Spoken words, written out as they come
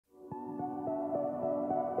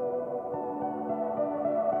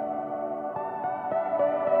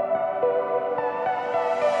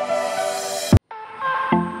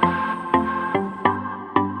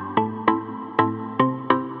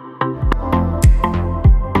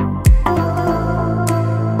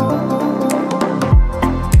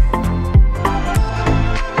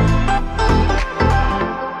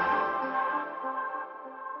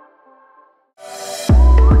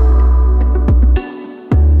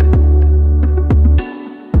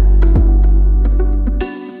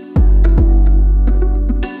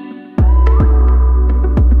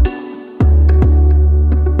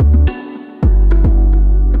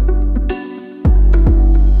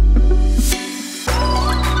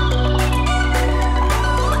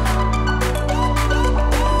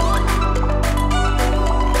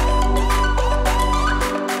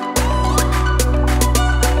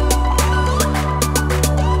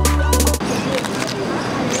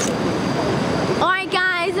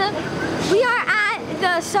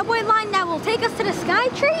subway line that will take us to the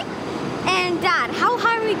Skytree. And Dad, how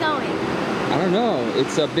high are we going? I don't know.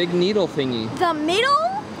 It's a big needle thingy. The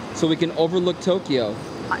middle? So we can overlook Tokyo.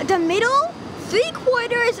 The middle,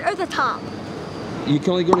 3/4, or the top? You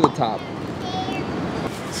can only go to the top.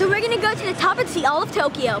 So we're gonna go to the top and see all of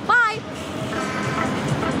Tokyo. Bye!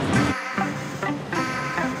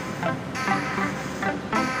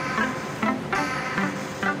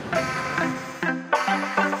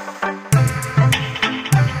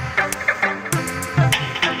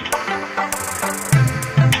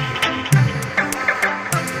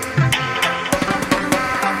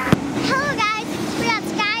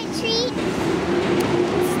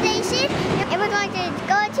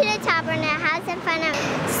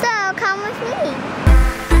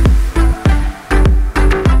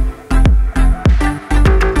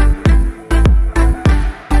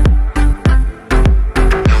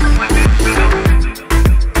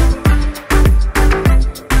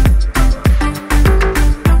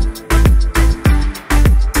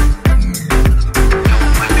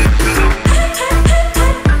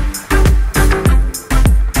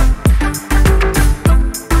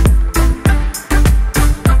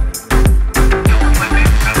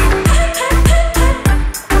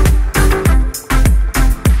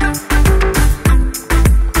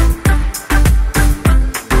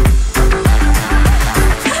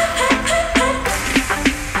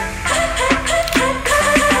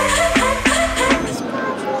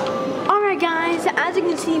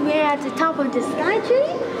 At the top of the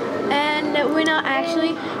Skytree, and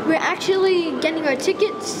we're actually getting our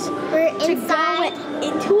tickets to go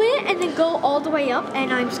into it and then go all the way up,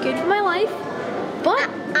 and I'm scared for my life, but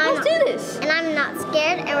let's do this. And I'm not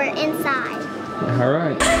scared, and we're inside. All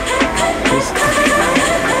right.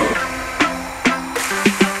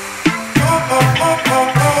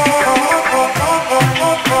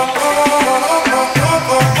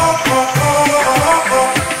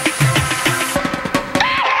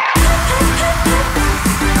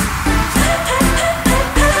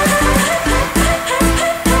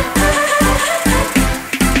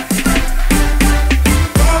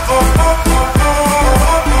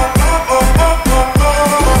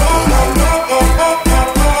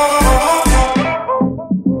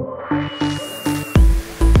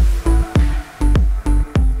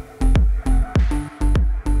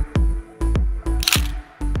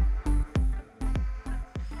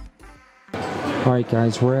 Alright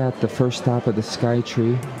guys, we're at the first stop of the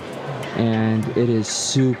Skytree, and it is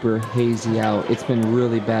super hazy out. It's been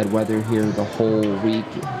really bad weather here the whole week.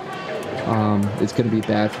 It's going to be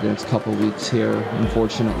bad for the next couple weeks here,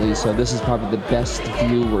 unfortunately. So this is probably the best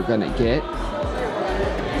view we're going to get.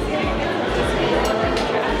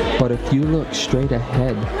 But if you look straight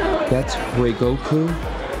ahead, that's Reigoku,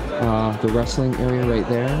 the wrestling area right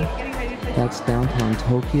there. That's downtown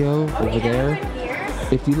Tokyo over there.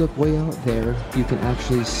 If you look way out there, you can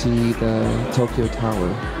actually see the Tokyo Tower.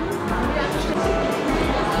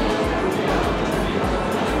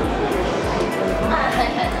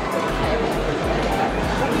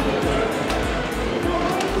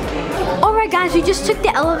 Alright guys, we just took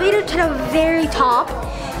the elevator to the very top,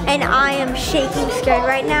 and I am shaking scared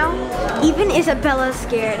right now. Even Isabella's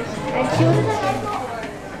scared. And she was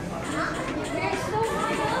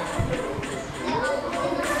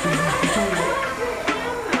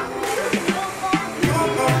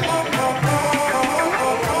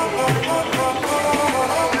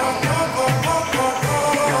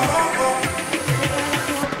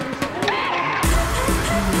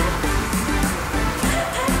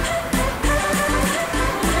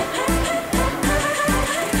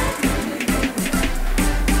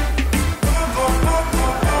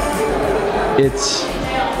It's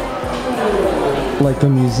like a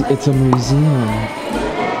museum. It's a museum.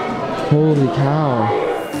 Holy cow.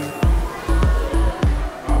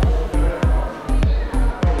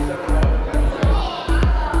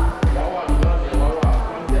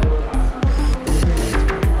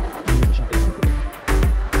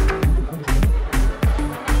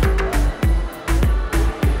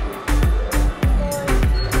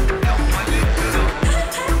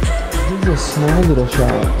 This is a small little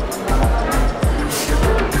shop.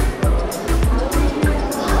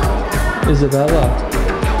 Isabella,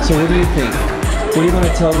 so what do you think? What do you want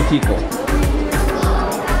to tell the people?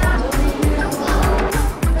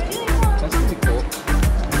 That's pretty cool.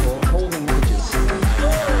 Well, holding images. I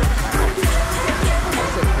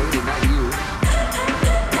said holding, not you.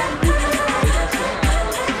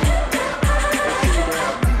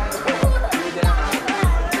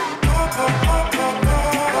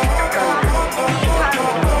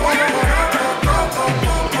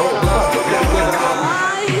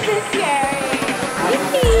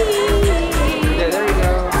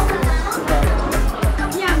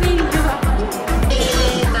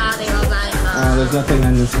 nothing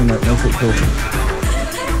on this one that makes it cool.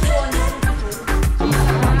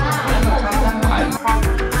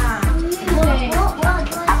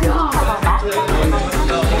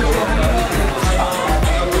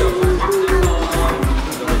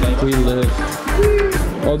 We live.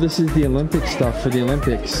 Oh, this is the Olympic stuff for the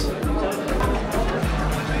Olympics.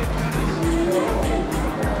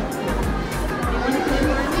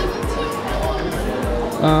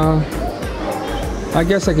 I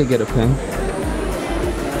guess I could get a pin.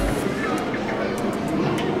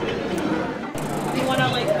 You want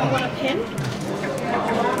a pin?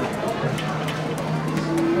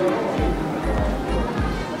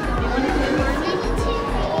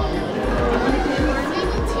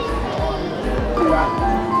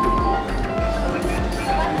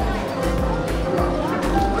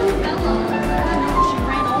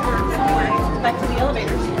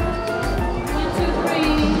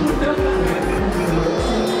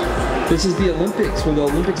 This is the Olympics, when the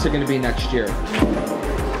Olympics are going to be next year.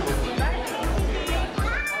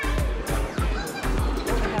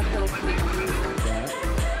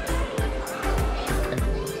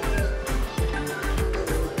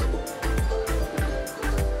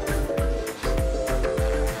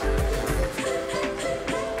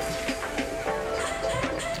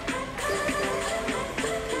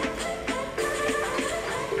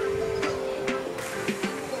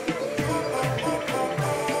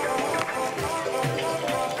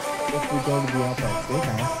 We go to the Outback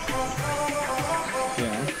Steakhouse.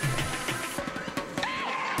 Yeah.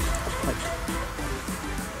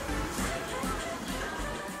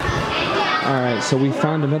 Alright, so we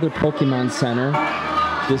found another Pokemon Center.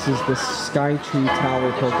 This is the Skytree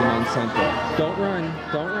Tower Pokemon Center. Don't run,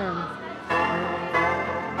 don't run.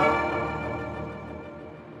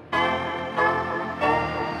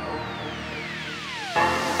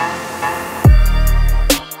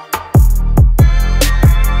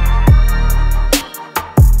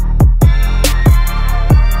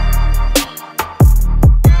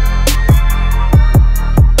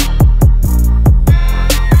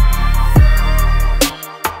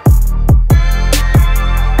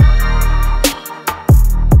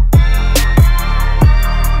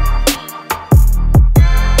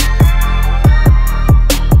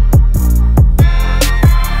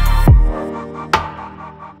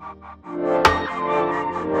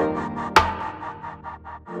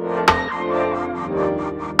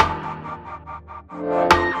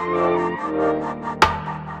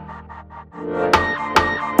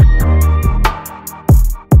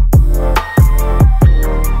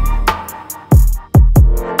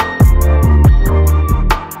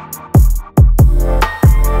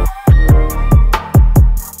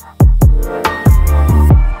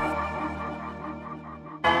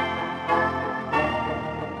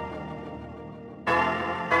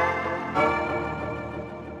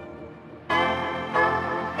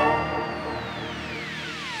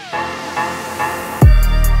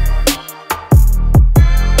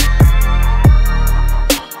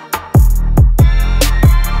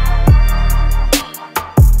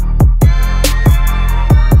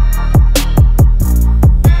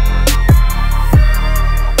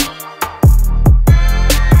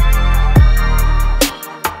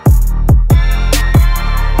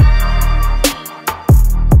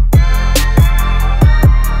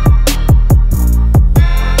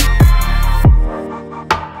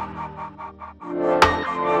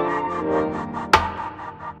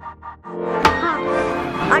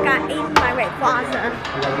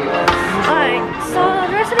 Alright, so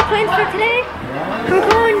the rest of the plans for today, we're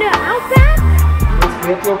going to Outback. We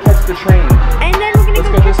have to go catch the train. And then we're gonna Let's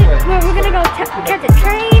go this way. we're gonna go catch a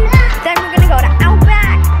train. Then we're gonna go to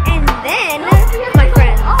Outback, and then, my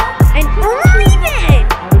friends, and only then,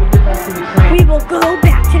 we will go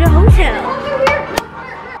back to the hotel.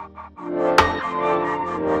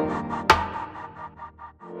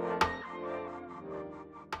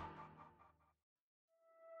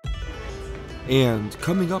 And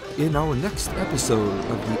coming up in our next episode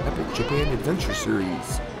of the Epic Japan Adventure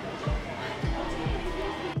Series,